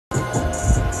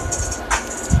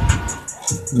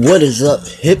What is up,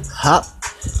 hip hop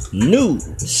news?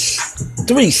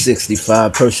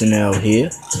 365 personnel here,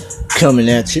 coming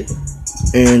at you.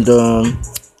 And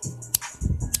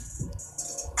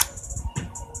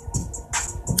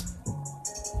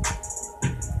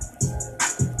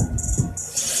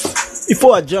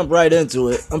before I jump right into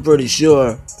it, I'm pretty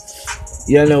sure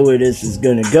y'all know where this is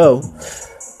gonna go.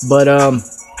 But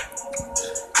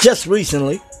just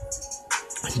recently,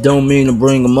 don't mean to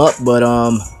bring them up, but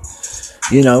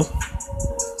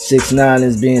 6ix9ine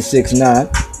is being 6ix9ine.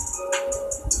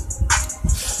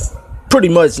 Pretty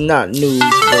much not news,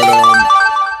 but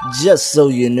just so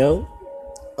you know,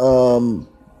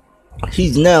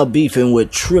 he's now beefing with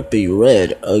Trippie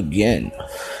Redd again.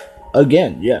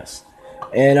 Yes.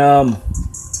 And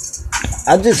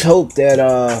I just hope that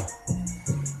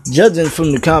judging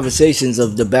from the conversations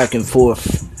of the back and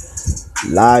forth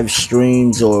live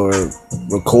streams or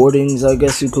recordings, I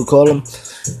guess you could call them,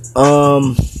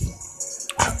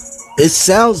 it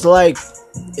sounds like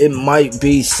it might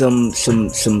be some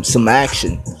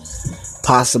action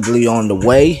possibly on the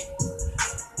way,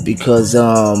 because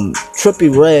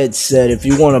Trippie Redd said if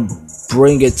you want to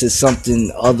bring it to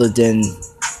something other than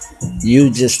you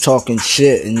just talking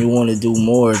shit and you want to do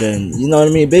more than, you know what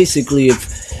I mean, basically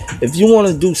if you want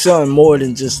to do something more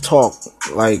than just talk,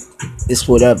 like, it's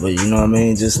whatever, you know what I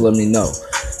mean, just let me know.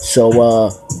 So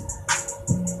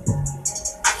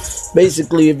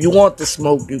basically, if you want the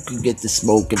smoke, you can get the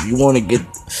smoke. If you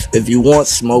want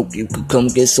smoke, you can come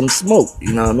get some smoke.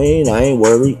 You know what I mean? I ain't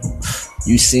worried.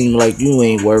 You seem like you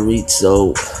ain't worried,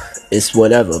 so it's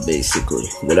whatever, basically.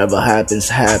 Whatever happens,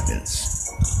 happens.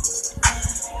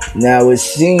 Now, it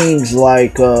seems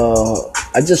like,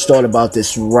 I just thought about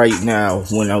this right now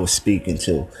when I was speaking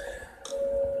to.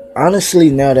 Honestly,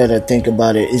 now that I think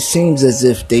about it, it seems as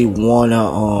if they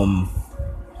wanna,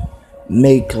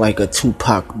 make like a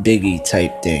Tupac Biggie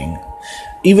type thing,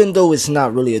 even though it's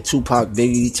not really a Tupac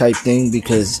Biggie type thing,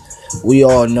 because we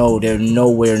all know they're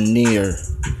nowhere near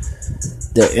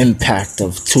the impact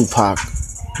of Tupac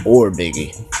or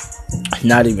Biggie,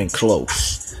 not even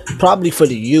close. Probably for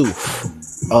the youth,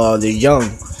 the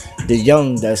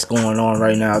young that's going on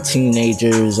right now,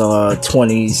 teenagers,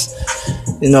 20s,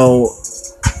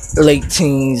 late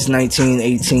teens, 19,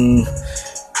 18,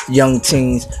 young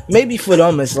teens, maybe for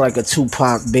them it's like a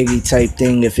Tupac Biggie type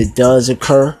thing if it does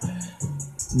occur.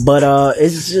 But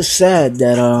it's just sad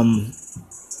that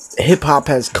hip hop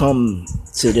has come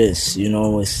to this.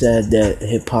 It's sad that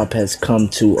hip hop has come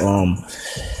to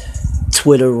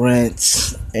Twitter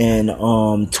rants and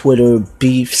Twitter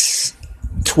beefs,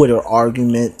 Twitter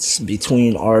arguments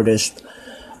between artists,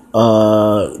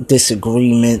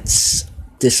 disagreements,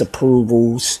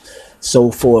 disapprovals,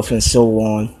 so forth and so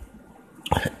on.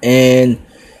 And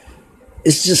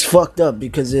it's just fucked up,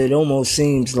 because it almost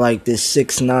seems like this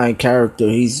 6ix9ine character,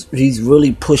 he's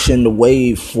really pushing the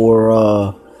wave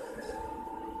for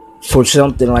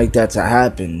something like that to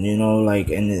happen,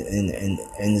 and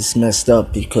it's messed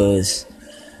up, because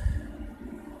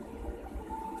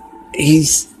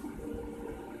he's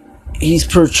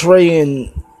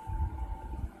portraying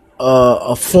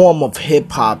a form of hip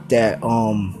hop that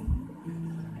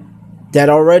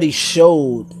already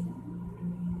showed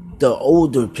the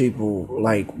older people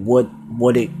like what's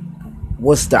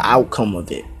the outcome of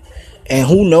it. And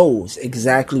who knows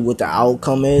exactly what the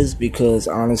outcome is, because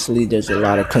honestly there's a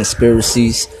lot of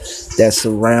conspiracies that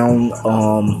surround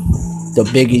the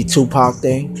Biggie Tupac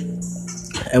thing.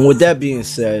 And with that being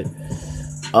said,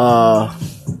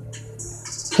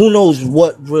 who knows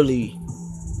what really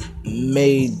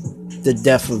made the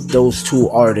death of those two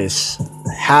artists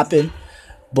happen.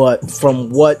 But from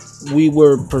what we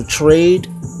were portrayed,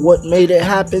 what made it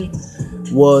happen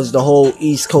was the whole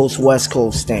East Coast, West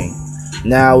Coast thing.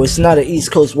 Now, it's not an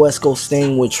East Coast, West Coast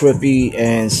thing with Trippie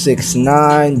and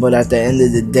 6ix9ine, but at the end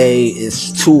of the day,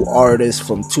 it's two artists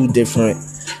from two different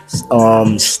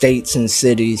states and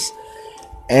cities.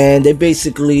 And they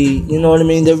basically,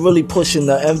 they're really pushing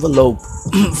the envelope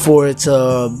for it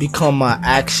to become an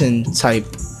action type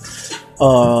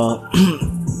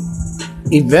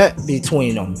event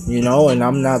between them, and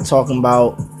I'm not talking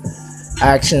about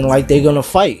action like they're gonna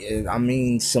fight. I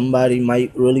mean, somebody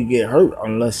might really get hurt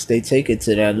unless they take it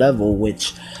to that level,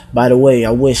 which, by the way,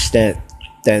 I wish that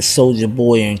Soulja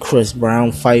Boy and Chris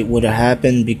Brown fight would have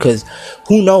happened, because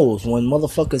who knows, when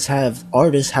artists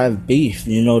have beef,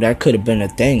 that could have been a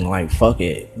thing. Like, fuck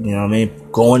it,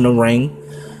 go in the ring,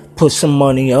 put some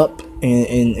money up,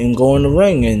 and go in the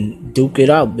ring and duke it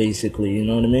out, basically, you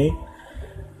know what I mean?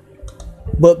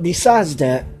 But besides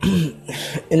that,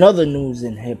 in other news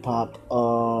in hip hop,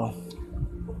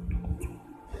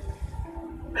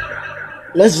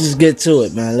 let's just get to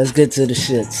it, man. Let's get to the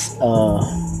shits.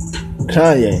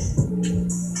 Kanye.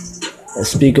 Let's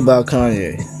speak about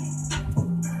Kanye.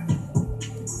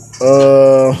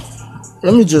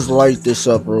 Let me just light this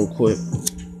up real quick.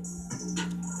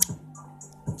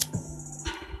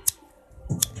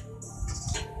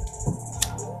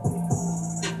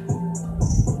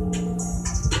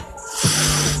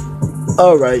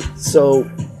 Alright, so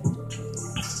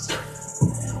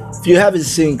if you haven't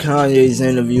seen Kanye's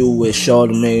interview with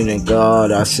Charlamagne and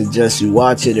God, I suggest you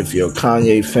watch it if you're a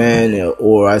Kanye fan,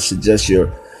 or I suggest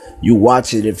you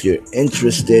watch it if you're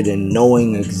interested in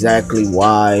knowing exactly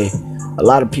why a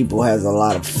lot of people has a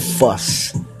lot of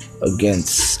fuss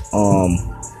against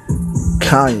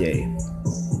Kanye.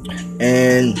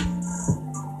 And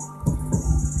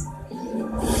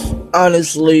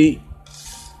honestly,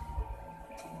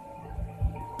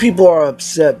 people are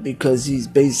upset because he's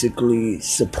basically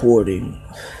supporting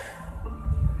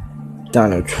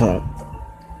Donald Trump,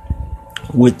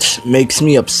 which makes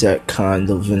me upset, kind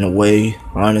of, in a way,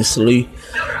 honestly,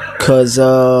 because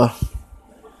I'm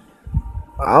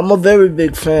a very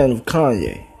big fan of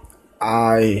Kanye.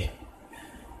 I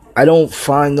don't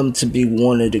find him to be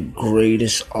one of the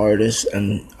greatest artists,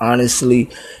 and honestly,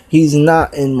 he's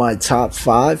not in my top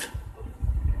 5,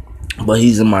 but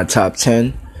he's in my top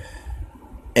 10.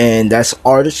 And that's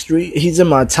artistry. He's in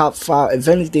my top 5. If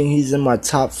anything, he's in my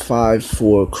top 5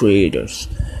 for creators.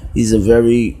 He's a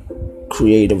very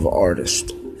creative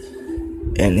artist,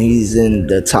 and he's in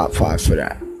the top 5 for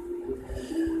that.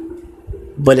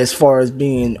 But as far as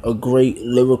being a great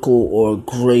lyrical or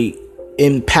great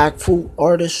impactful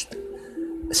artist,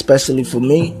 especially for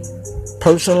me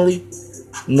personally,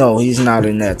 no, he's not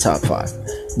in that top 5.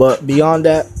 But beyond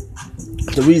that,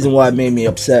 the reason why it made me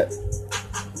upset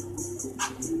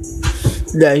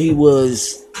that he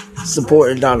was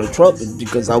supporting Donald Trump is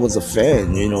because I was a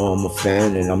fan. You know, I'm a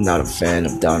fan, and I'm not a fan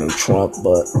of Donald Trump,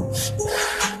 but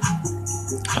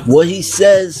what he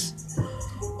says,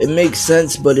 it makes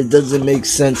sense, but it doesn't make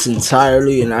sense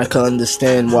entirely, and I can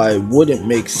understand why it wouldn't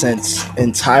make sense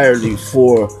entirely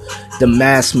for the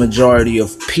mass majority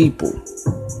of people.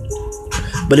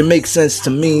 But it makes sense to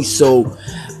me, so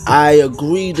I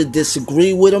agree to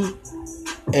disagree with him,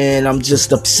 and I'm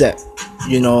just upset.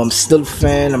 You know, I'm still a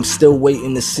fan. I'm still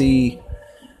waiting to see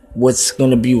what's going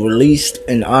to be released.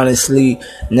 And honestly,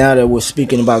 now that we're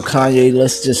speaking about Kanye,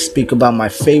 let's just speak about my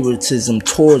favoritism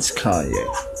towards Kanye.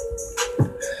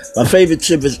 My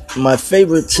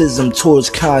favoritism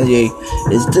towards Kanye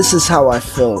is, this is how I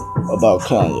felt about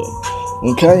Kanye.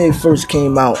 When Kanye first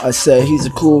came out, I said he's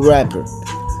a cool rapper.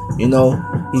 You know,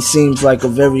 he seems like a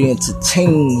very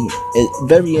entertaining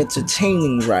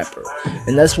rapper.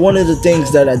 And that's one of the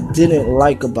things that I didn't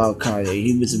like about Kanye.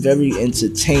 He was very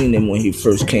entertaining when he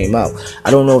first came out.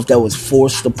 I don't know if that was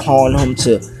forced upon him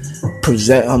to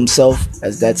present himself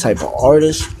as that type of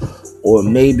artist, or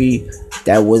maybe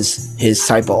that was his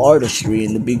type of artistry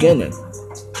in the beginning.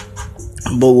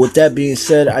 But with that being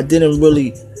said, I didn't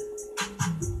really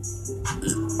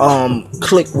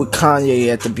click with Kanye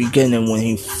at the beginning when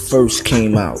he first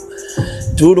came out.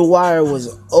 Through the Wire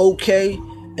was okay,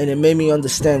 and it made me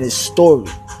understand his story.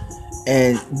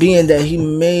 And being that he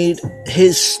made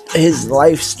his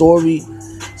life story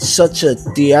such a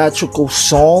theatrical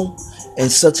song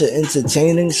and such an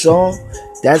entertaining song,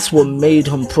 that's what made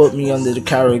him put me under the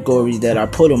category that I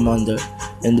put him under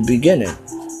in the beginning.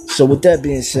 So with that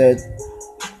being said,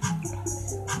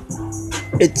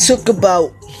 it took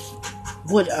about,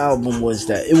 what album was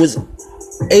that? It was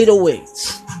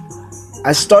 808s.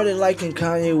 I started liking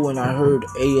Kanye when I heard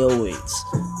 808s.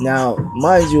 Now,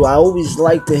 mind you, I always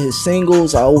liked his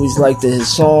singles. I always liked his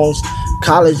songs.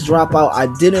 College Dropout, I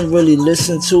didn't really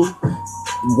listen to.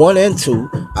 1 and 2,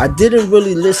 I didn't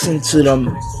really listen to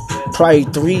them probably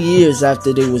 3 years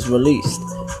after they was released.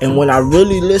 And when I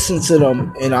really listened to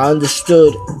them and I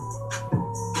understood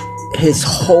his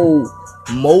whole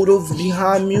motive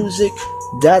behind music,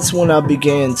 that's when I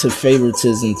began to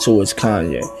favoritism towards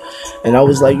Kanye. And I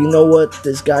was like, you know what?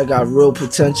 This guy got real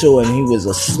potential, and he was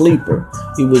a sleeper.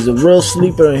 He was a real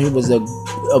sleeper, and he was a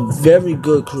very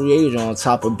good creator on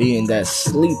top of being that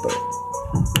sleeper.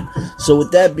 So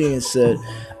with that being said,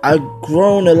 I've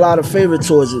grown a lot of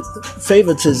favoritism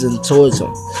towards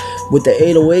him. With the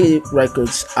 808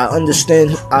 records, I understood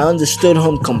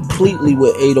him completely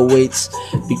with 808s,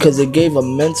 because it gave a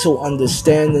mental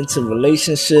understanding to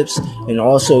relationships, and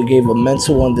also gave a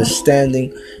mental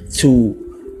understanding to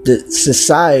the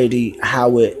society,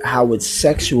 how it's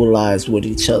sexualized with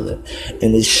each other.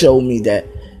 And it showed me that,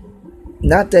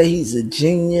 not that he's a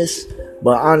genius,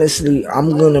 but honestly,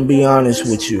 I'm gonna be honest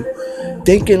with you,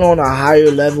 thinking on a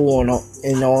higher level, on a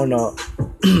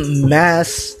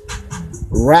mass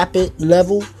rapid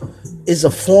level is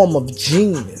a form of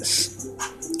genius.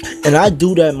 And I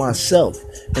do that myself.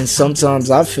 And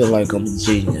sometimes I feel like I'm a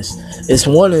genius. It's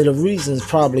one of the reasons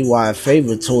probably why I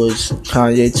favor towards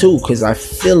Kanye too, because I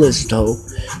feel as though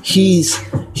he's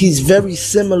very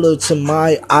similar to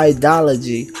my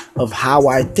ideology of how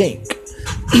I think.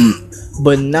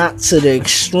 But not to the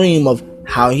extreme of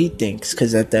how he thinks,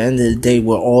 because at the end of the day,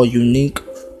 we're all unique.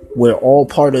 We're all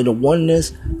part of the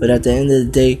oneness, but at the end of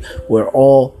the day, we're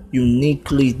all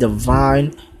uniquely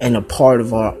divine and a part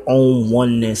of our own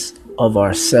oneness of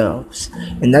ourselves.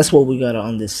 And that's what we got to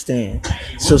understand.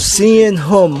 So seeing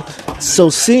him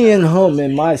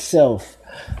and myself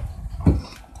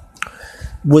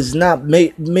was not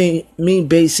me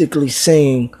basically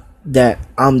saying that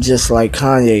I'm just like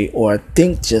Kanye or I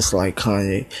think just like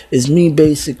Kanye. Is me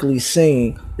basically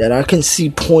saying that I can see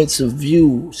points of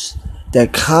views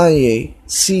that Kanye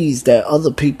sees that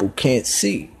other people can't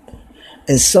see.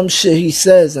 And some shit he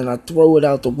says and I throw it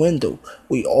out the window.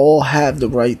 We all have the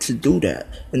right to do that.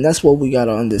 And that's what we got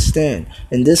to understand.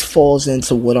 And this falls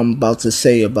into what I'm about to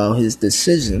say about his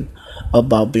decision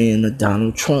about being a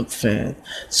Donald Trump fan.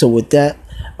 So with that,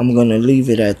 I'm going to leave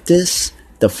it at this,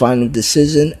 the final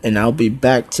decision, and I'll be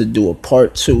back to do a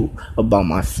part 2 about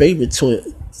my favoritism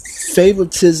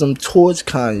towards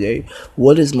Kanye.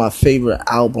 What is my favorite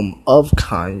album of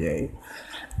Kanye?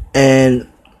 And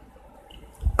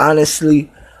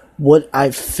honestly, what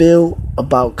I feel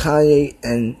about Kanye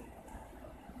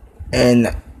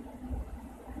and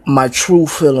my true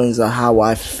feelings of how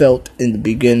I felt in the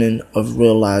beginning of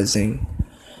realizing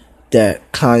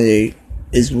that Kanye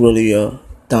is really a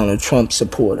Donald Trump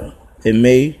supporter. It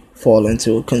may fall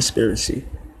into a conspiracy,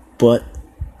 but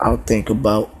I'll think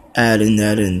about adding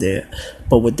that in there.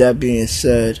 But with that being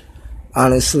said,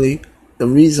 honestly, the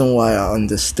reason why I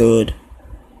understood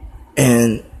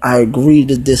and I agree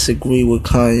to disagree with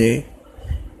Kanye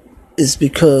is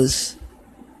because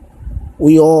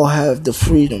we all have the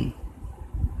freedom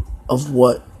of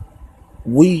what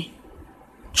we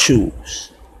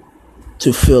choose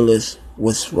to feel is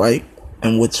what's right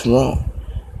and what's wrong.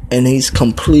 And he's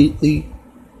completely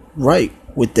right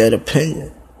with that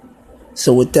opinion.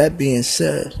 So with that being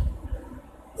said,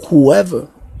 whoever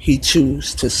he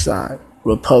chooses to side,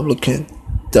 Republican,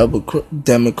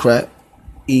 Democrat,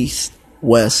 East,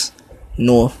 West,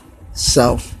 North,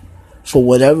 South, for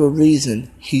whatever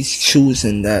reason, he's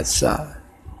choosing that side.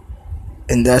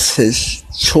 And that's his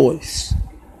choice.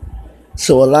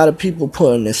 So a lot of people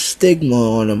putting a stigma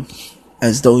on him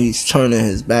as though he's turning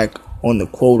his back on the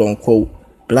quote-unquote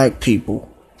black people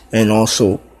and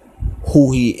also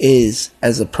who he is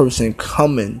as a person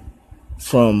coming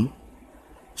from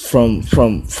the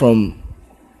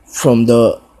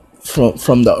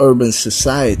urban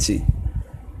society.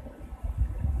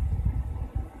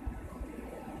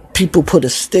 People put a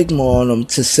stigma on him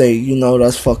to say, you know,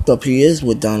 that's fucked up. He is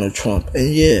with Donald Trump.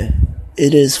 And yeah,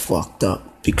 it is fucked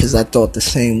up because I thought the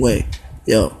same way.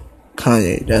 Yo,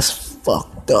 Kanye, that's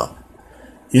fucked up.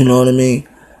 You know what I mean?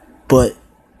 But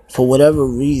for whatever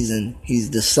reason, he's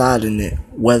deciding it,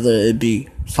 whether it be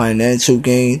financial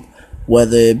gain,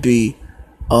 whether it be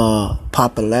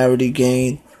popularity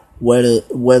gain, whether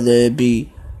it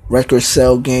be record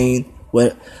sale gain,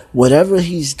 whatever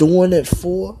he's doing it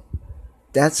for,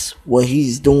 that's what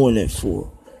he's doing it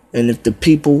for. And if the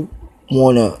people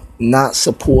want to not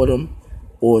support him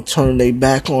or turn their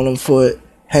back on him for it,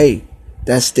 hey,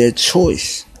 that's their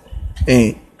choice.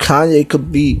 And Kanye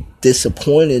could be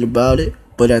disappointed about it,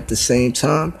 but at the same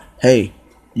time, hey,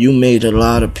 you made a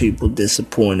lot of people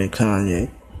disappointed, Kanye.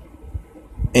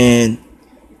 And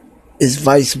it's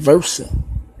vice versa.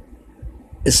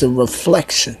 It's a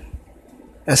reflection.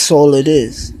 That's all it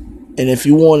is. And if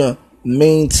you want to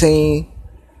maintain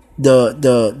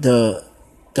the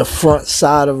front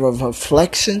side of a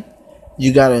reflection,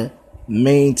 you gotta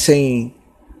maintain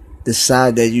the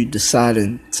side that you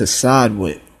decided to side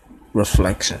with,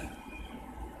 reflection.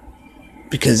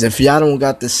 Because if y'all don't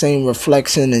got the same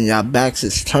reflection and y'all backs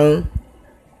is turned,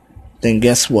 then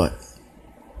guess what?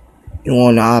 You're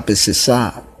on the opposite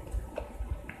side.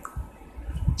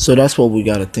 So that's what we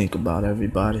gotta think about,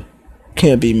 everybody.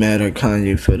 Can't be mad at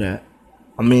Kanye for that.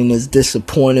 I mean, it's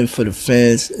disappointing for the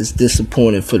fans. It's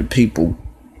disappointing for the people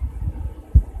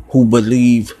who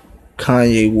believe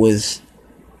Kanye was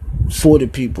for the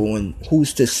people. And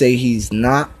who's to say he's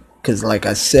not? Because like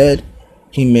I said,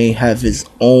 he may have his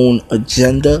own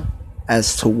agenda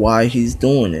as to why he's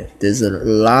doing it. There's a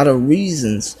lot of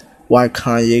reasons why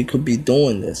Kanye could be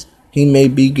doing this. He may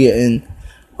be getting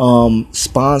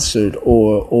sponsored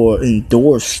or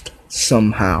endorsed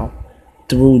somehow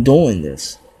through doing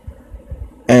this.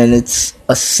 and it's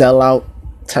a sellout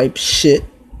type shit.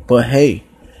 But hey,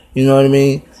 you know what I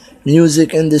mean?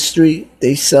 Music industry,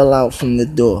 they sell out from the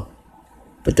door.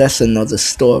 But that's another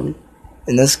story.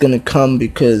 And that's gonna come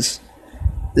because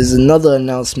there's another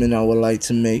announcement I would like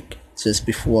to make just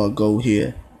before I go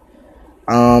here.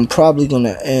 I'm probably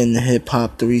gonna end Hip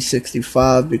Hop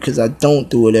 365 because I don't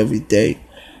do it every day.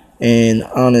 And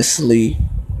honestly,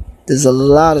 there's a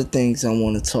lot of things I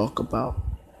want to talk about.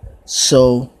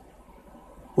 So,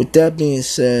 with that being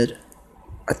said,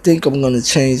 I think I'm gonna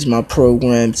change my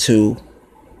program to,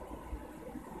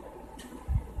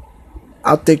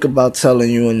 I'll think about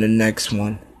telling you in the next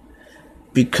one,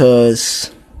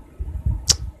 because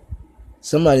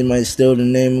somebody might steal the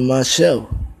name of my show.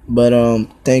 But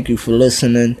thank you for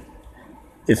listening.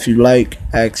 If you like,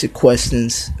 ask your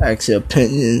questions, ask your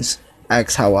opinions,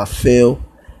 ask how I feel,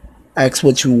 ask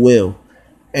what you will.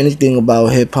 Anything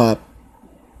about hip hop,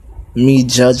 me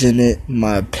judging it,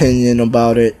 my opinion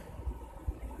about it,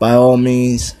 by all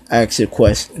means, ask your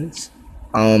questions.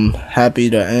 I'm happy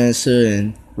to answer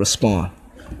and respond.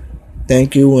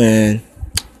 Thank you, and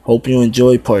hope you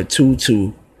enjoy part 2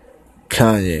 to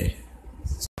Kanye.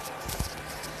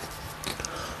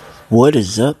 What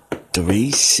is up,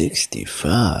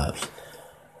 365?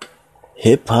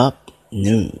 Hip Hop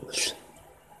News.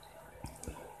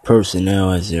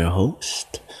 Personnel as your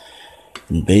host.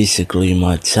 And basically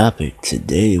my topic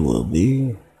today will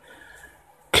be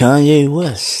Kanye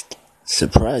West.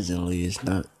 Surprisingly, it's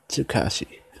not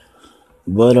Tekashi.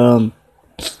 But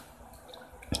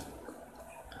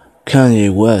Kanye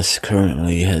West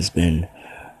currently has been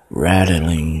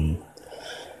rattling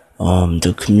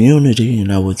the community,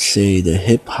 and I would say the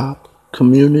hip-hop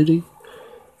community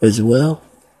as well,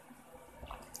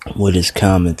 with his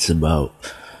comments about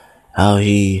how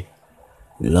he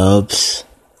loves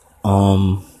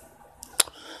Donald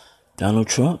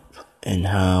Trump, and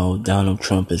how Donald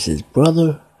Trump is his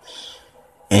brother,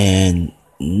 and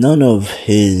none of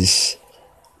his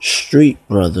street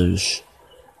brothers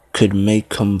could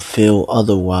make him feel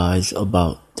otherwise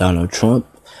about Donald Trump,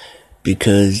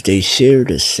 because they share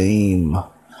the same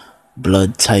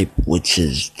blood type, which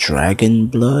is dragon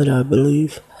blood, I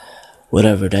believe,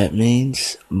 whatever that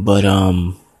means. But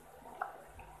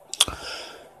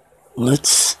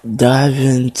let's dive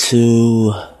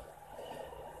into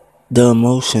the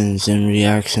emotions and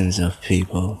reactions of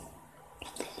people.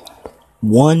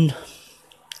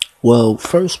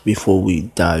 First, before we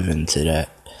dive into that,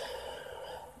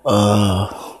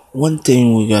 one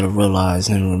thing we gotta realize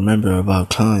and remember about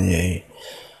Kanye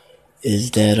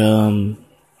is that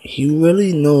he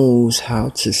really knows how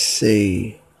to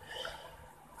say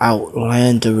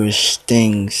outlandish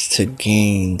things to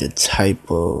gain the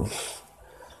type of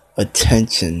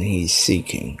attention he's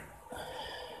seeking.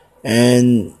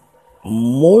 And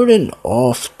more than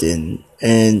often,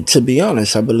 and to be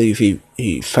honest, I believe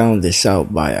he found this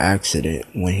out by accident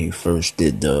when he first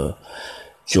did the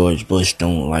George Bush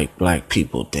don't like black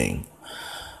people thing.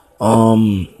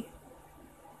 But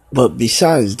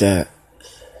besides that,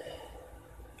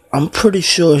 I'm pretty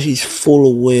sure he's full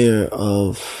aware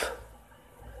of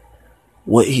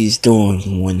what he's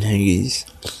doing when he's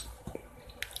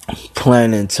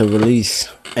planning to release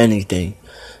anything.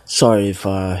 Sorry if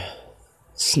I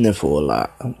sniffle a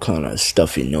lot. I'm kind of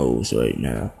stuffy nose right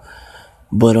now.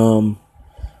 But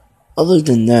other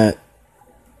than that,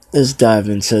 let's dive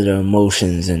into the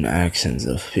emotions and actions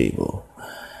of people.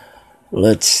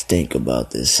 Let's think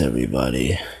about this,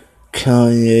 everybody.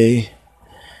 Kanye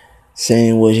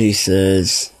saying what he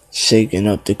says, shaking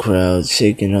up the crowd,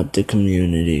 shaking up the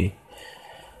community.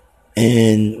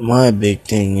 And my big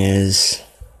thing is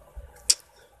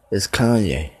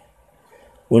Kanye.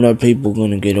 When are people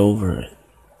gonna get over it?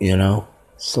 You know?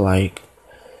 It's like,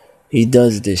 he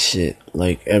does this shit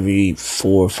like every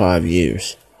 4 or 5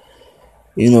 years.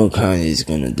 You know Kanye's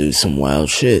gonna do some wild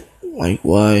shit. Like,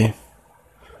 why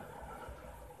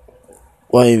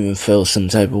even feel some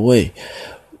type of way?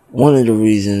 One of the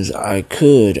reasons I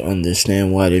could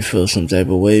understand why they feel some type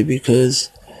of way, because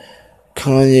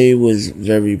Kanye was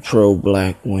very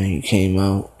pro-black when he came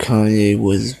out. Kanye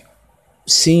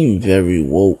seemed very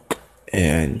woke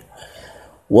and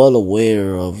well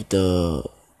aware of the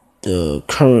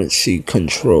currency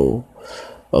control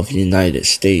of the United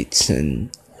States and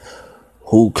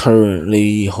who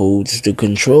currently holds the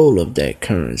control of that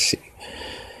currency.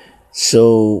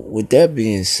 So, with that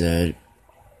being said,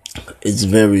 it's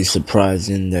very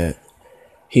surprising that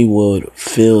he would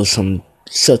feel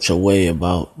such a way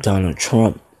about Donald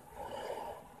Trump.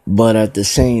 But at the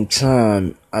same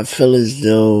time, I feel as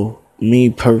though, me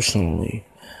personally,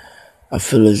 I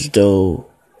feel as though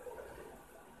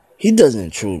he doesn't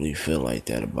truly feel like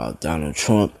that about Donald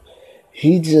Trump.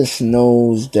 He just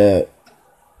knows that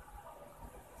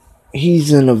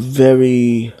he's in a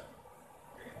very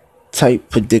tight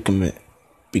predicament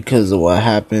because of what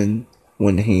happened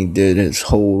when he did his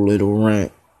whole little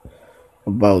rant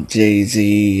about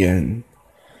Jay-Z and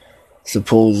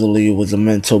supposedly it was a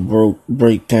mental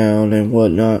breakdown and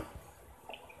whatnot.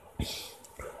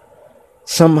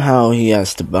 Somehow he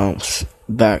has to bounce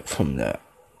back from that.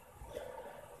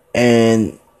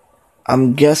 And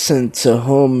I'm guessing to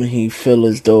him he feel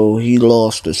as though he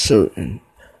lost a certain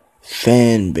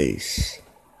fan base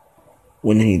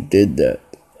when he did that.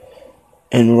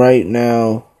 And right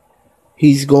now,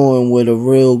 he's going where the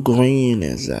real green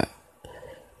is at,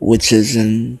 which is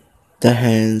in the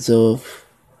hands of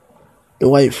the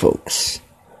white folks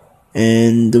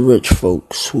and the rich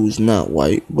folks who's not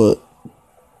white, but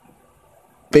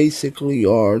basically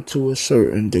are to a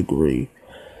certain degree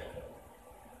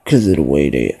because of the way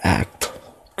they act,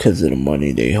 because of the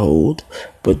money they hold.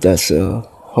 But that's a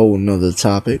whole nother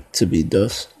topic to be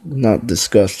not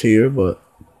discussed here, but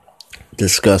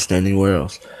discussed anywhere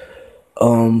else.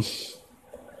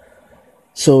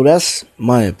 So that's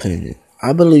my opinion.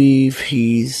 I believe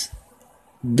he's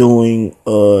doing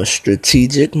a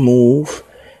strategic move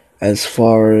as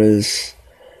far as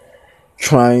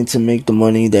trying to make the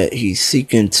money that he's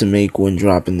seeking to make when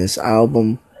dropping this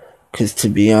album. Because to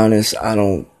be honest, I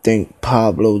don't think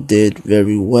Pablo did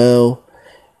very well.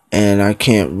 And I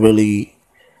can't really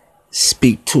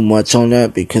speak too much on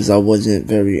that because I wasn't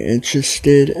very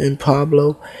interested in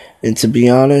Pablo. And to be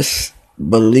honest,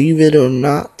 believe it or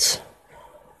not,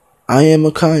 I am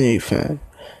a Kanye fan.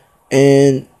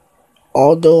 And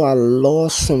although I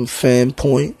lost some fan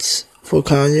points for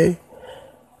Kanye,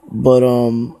 but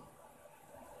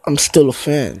I'm still a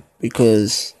fan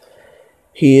because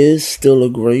he is still a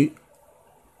great,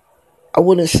 I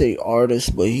wouldn't say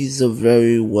artist, but he's a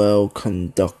very well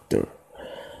conductor.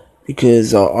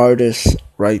 Because artists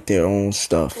write their own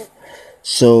stuff.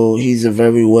 So he's a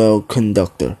very well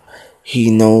conductor.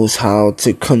 He knows how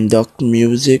to conduct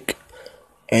music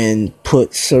and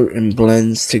put certain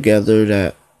blends together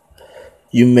that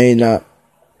you may not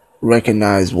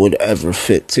recognize would ever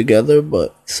fit together,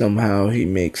 but somehow he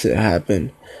makes it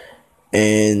happen.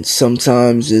 And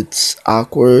sometimes it's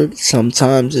awkward,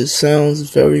 sometimes it sounds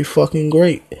very fucking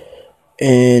great.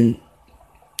 And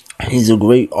he's a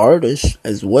great artist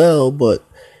as well, but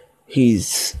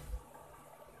he's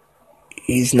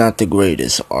not the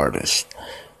greatest artist.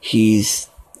 He's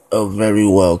a very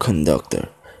well conductor.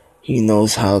 He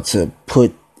knows how to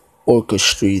put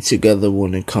orchestra together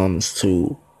when it comes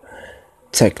to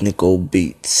technical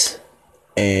beats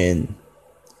and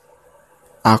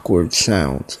awkward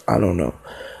sounds. I don't know.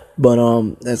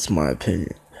 But that's my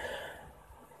opinion.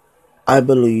 I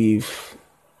believe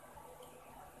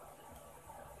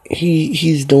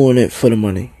he's doing it for the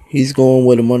money. He's going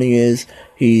where the money is.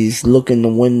 He's looking to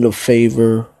win the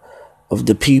favor of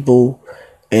the people.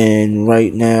 And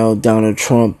right now, Donald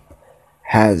Trump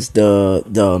has the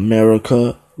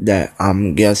America that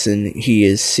I'm guessing he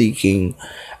is seeking.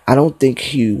 I don't think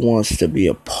he wants to be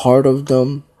a part of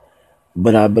them,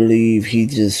 but I believe he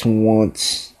just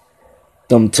wants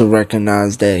them to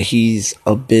recognize that he's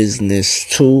a business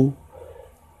too,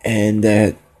 and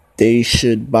that they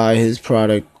should buy his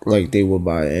product like they would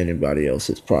buy anybody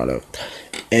else's product.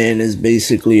 And it's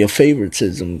basically a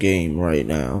favoritism game right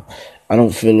now. I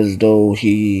don't feel as though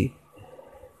he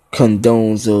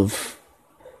condones of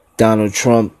Donald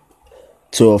Trump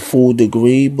to a full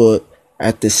degree, but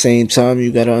at the same time,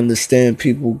 you gotta understand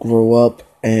people grow up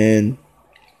and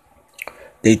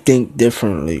they think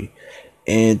differently.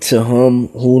 And to him,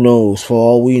 who knows? For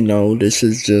all we know, this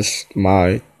is just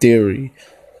my theory.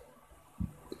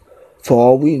 For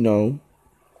all we know,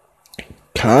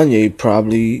 Kanye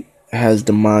probably has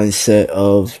the mindset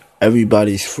of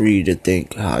everybody's free to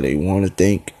think how they want to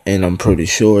think. And I'm pretty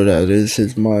sure that is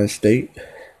his mind state,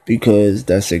 because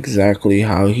that's exactly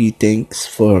how he thinks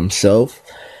for himself.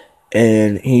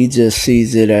 And he just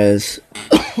sees it as,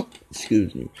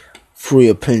 excuse me, free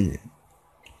opinion.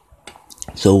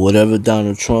 So whatever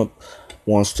Donald Trump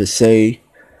wants to say,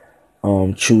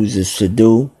 chooses to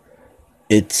do,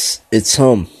 it's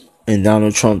him. And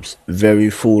Donald Trump's very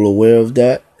full aware of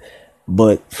that.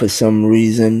 But for some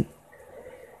reason,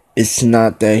 it's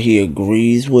not that he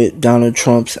agrees with Donald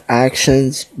Trump's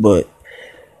actions, but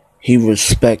he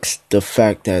respects the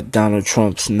fact that Donald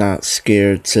Trump's not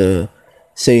scared to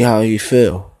say how he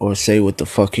feel or say what the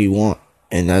fuck he want.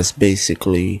 And that's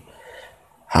basically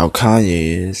how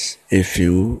Kanye is, if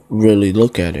you really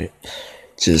look at it.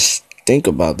 Just think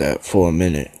about that for a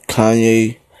minute.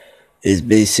 Kanye is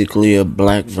basically a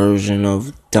black version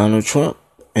of Donald Trump.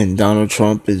 And Donald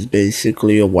Trump is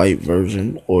basically a white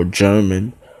version or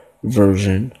German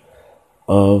version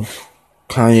of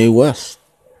Kanye West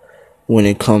when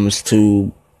it comes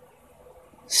to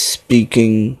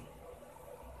speaking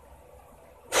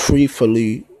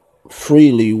freely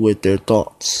with their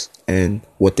thoughts and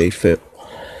what they feel.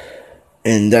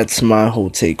 And that's my whole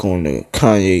take on the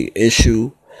Kanye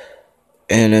issue.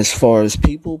 And as far as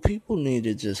people need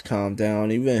to just calm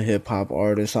down. Even hip-hop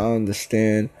artists, I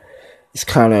understand it's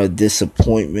kind of a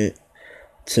disappointment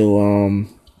to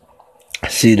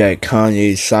see that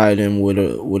Kanye siding with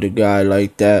a guy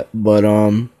like that. But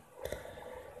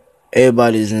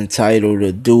everybody's entitled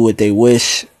to do what they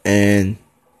wish, and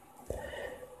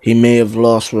he may have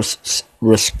lost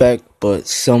respect, but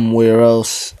somewhere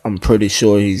else, I'm pretty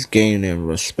sure he's gaining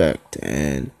respect.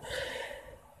 And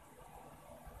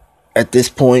at this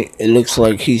point, it looks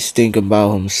like he's thinking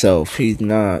about himself. He's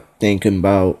not thinking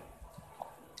about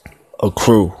a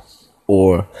crew,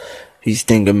 or he's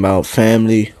thinking about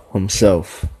family,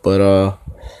 himself. But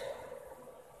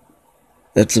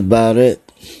that's about it.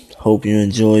 Hope you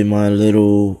enjoy my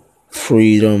little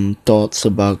freedom thoughts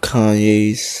about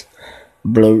Kanye's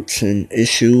blurts and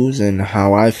issues, and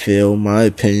how I feel, my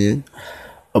opinion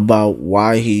about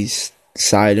why he's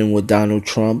siding with Donald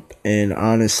Trump, and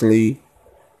honestly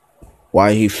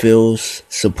why he feels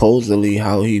supposedly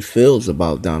how he feels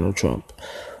about Donald Trump.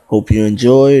 Hope you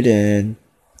enjoyed, and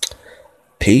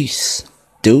peace.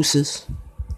 Deuces.